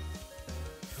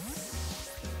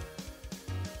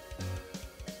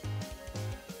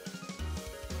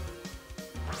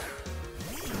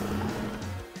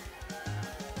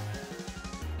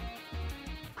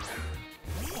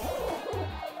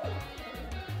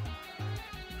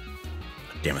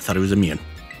 Damn, I thought he was immune.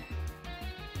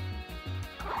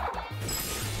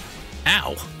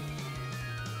 Ow!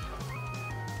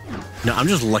 No, I'm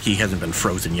just lucky he hasn't been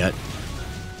frozen yet.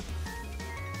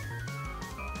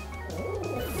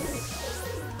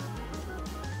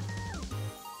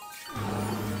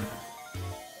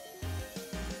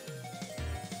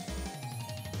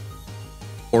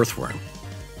 Orthworm.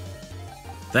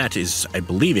 That is, I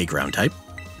believe, a ground type.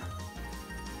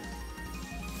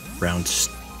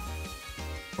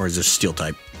 Or is this steel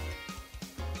type?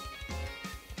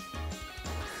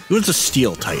 It was a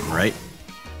steel titan, right?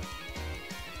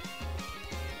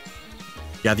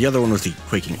 Yeah, the other one was the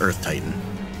quaking earth titan.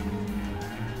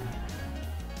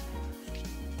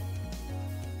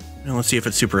 Now let's see if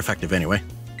it's super effective anyway.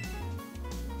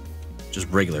 Just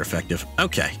regular effective.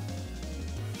 Okay.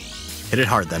 Hit it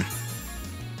hard then.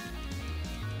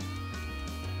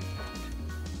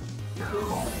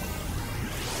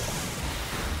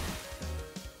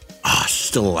 Ah,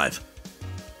 still alive.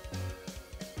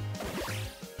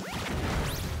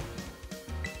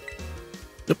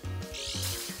 Yep.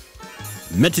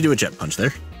 Meant to do a jet punch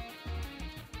there.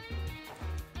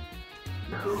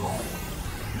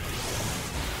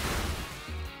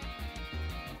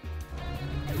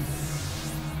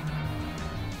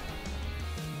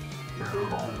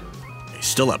 He's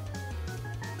still up.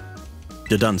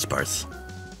 The Dunsparce.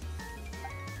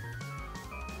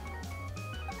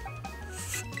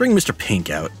 Bring Mr.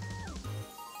 Pink out.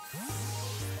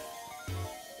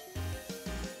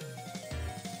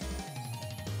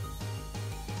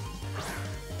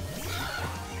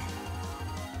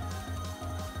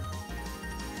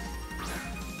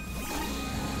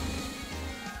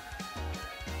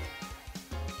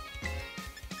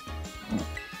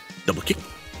 Double kick.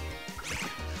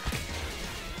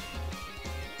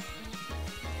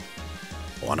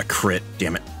 On a crit,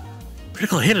 damn it.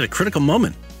 Critical hit at a critical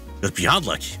moment. It was beyond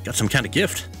luck. Got some kind of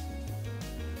gift.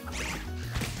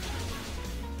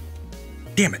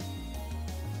 Damn it.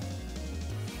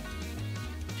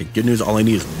 Okay, good news, all I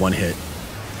need is one hit.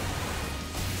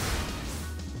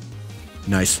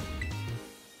 Nice.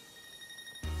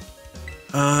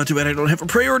 Too bad I don't have a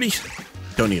priority.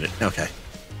 Don't need it. Okay.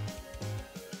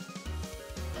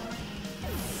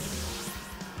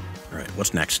 Alright,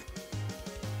 what's next?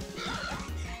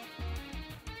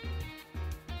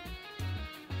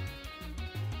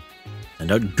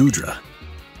 And out Goodra.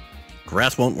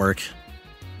 Grass won't work.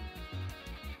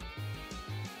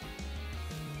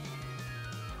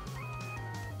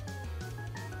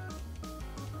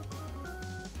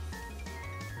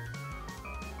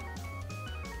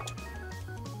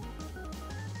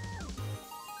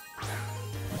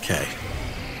 Okay.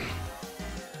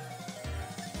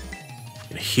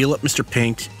 Gonna heal up Mr.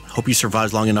 Pink. Hope he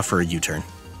survives long enough for a U-turn.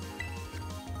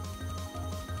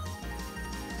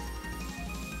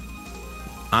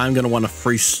 I'm gonna want to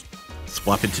free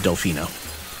swap into Delfino.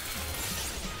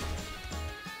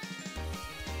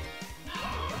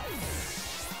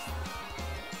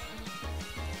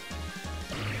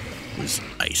 It was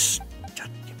ice. God.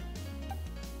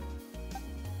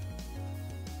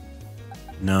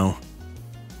 No.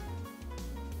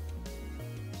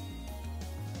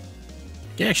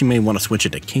 You actually may want to switch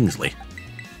it to Kingsley.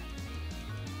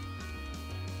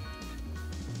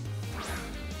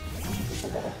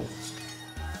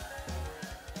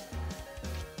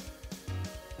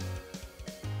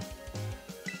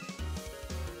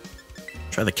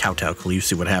 Try the Kowtow Cleave,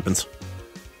 see what happens.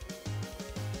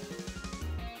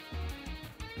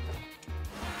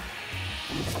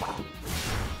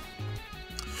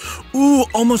 Ooh,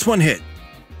 almost one hit.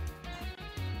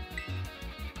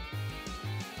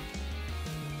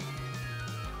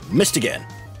 Missed again.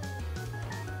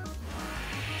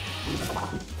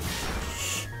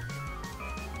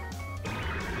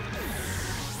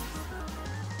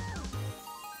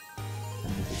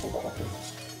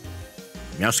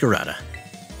 Meowscarada.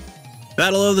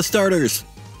 Battle of the starters.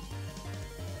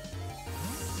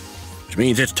 Which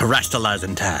means it's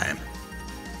terrestrializing time.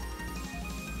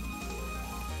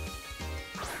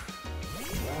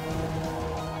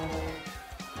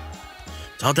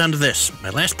 It's all down to this.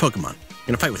 My last Pokemon.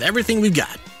 Gonna fight with everything we've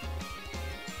got.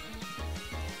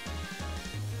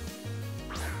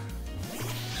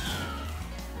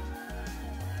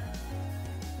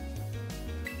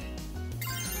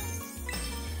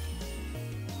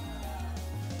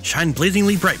 Shine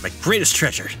blazingly bright, my greatest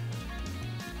treasure.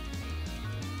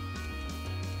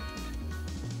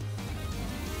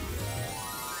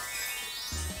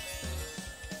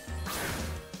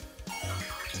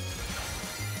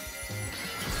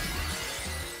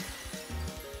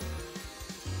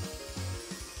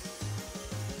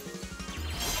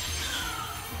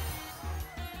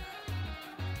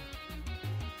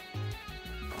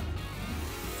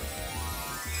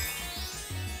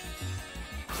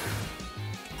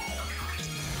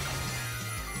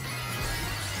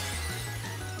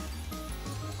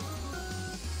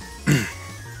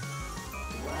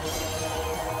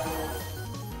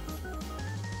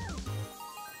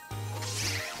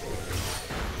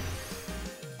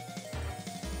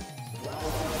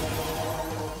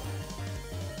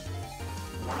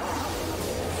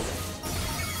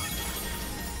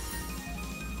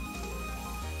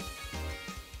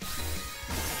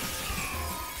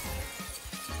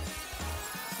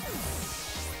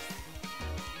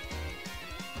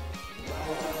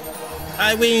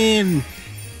 I win!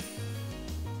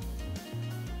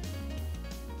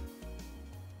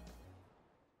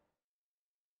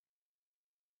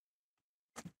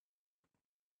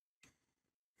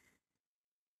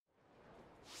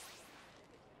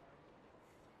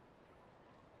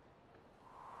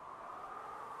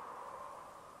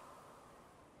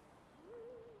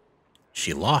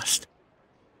 She lost.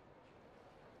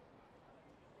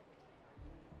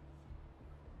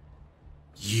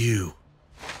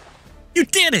 You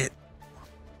did it!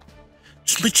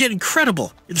 It's legit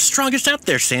incredible. You're the strongest out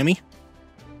there, Sammy.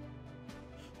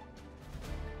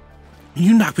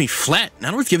 You knocked me flat, and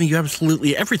I was giving you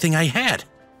absolutely everything I had.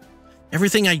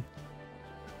 Everything I...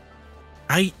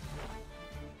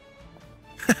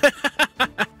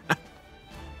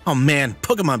 Oh man,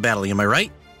 Pokemon battling, am I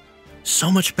right?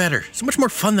 So much better. So much more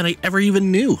fun than I ever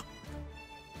even knew.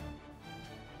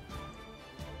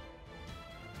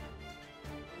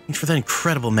 Thanks for that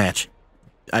incredible match.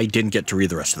 I didn't get to read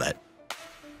the rest of that.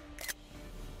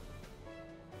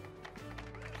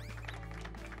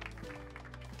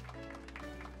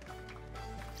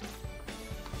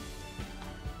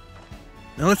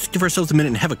 Now let's give ourselves a minute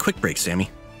and have a quick break, Sammy.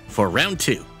 For round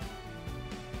 2. You're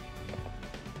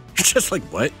just like,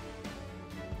 what?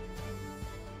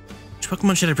 Which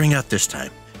Pokemon should I bring out this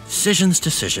time?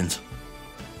 Decisions.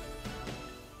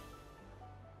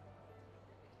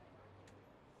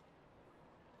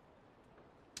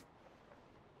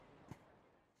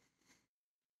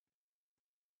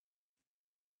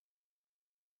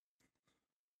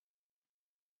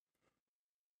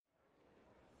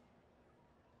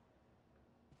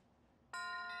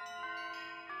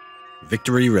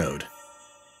 Victory Road.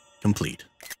 Complete.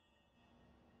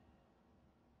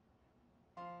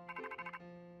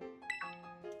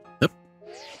 Yep.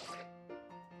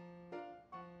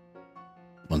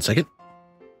 1 second.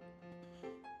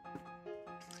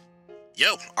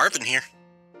 Yo, Arvin here.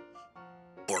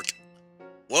 Bork.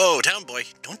 Whoa, town boy,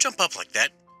 don't jump up like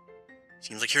that.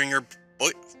 Seems like hearing your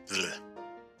voice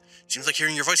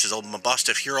is old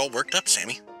Mabostiff here all worked up,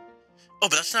 Sammy. Oh,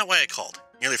 but that's not why I called.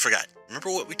 Nearly forgot. Remember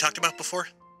what we talked about before?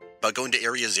 About going to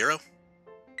Area Zero?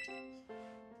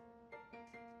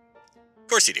 Of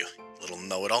course you do, you little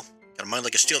know-it-all. Got a mind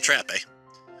like a steel trap, eh?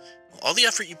 Well, all the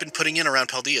effort you've been putting in around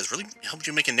Paldea has really helped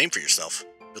you make a name for yourself.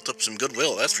 Built up some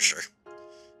goodwill, that's for sure.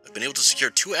 I've been able to secure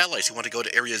 2 allies who want to go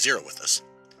to Area Zero with us.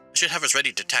 That should have us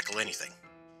ready to tackle anything.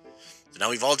 So now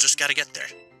we've all just got to get there.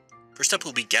 First up,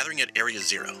 we'll be gathering at Area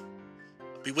Zero.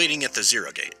 I'll be waiting at the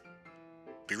Zero Gate.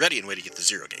 Be ready and waiting at the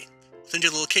Zero Gate. I'll send you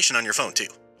the location on your phone, too.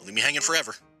 Don't leave me hanging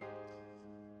forever.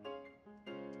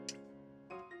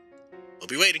 We'll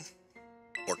be waiting.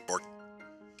 Bork, bork.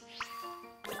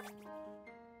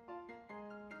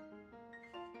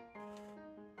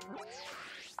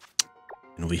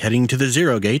 And we'll be heading to the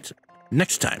Zero Gate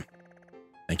next time.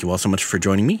 Thank you all so much for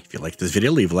joining me. If you liked this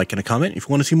video, leave a like and a comment. If you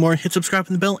want to see more, hit subscribe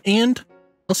and the bell, and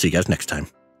I'll see you guys next time.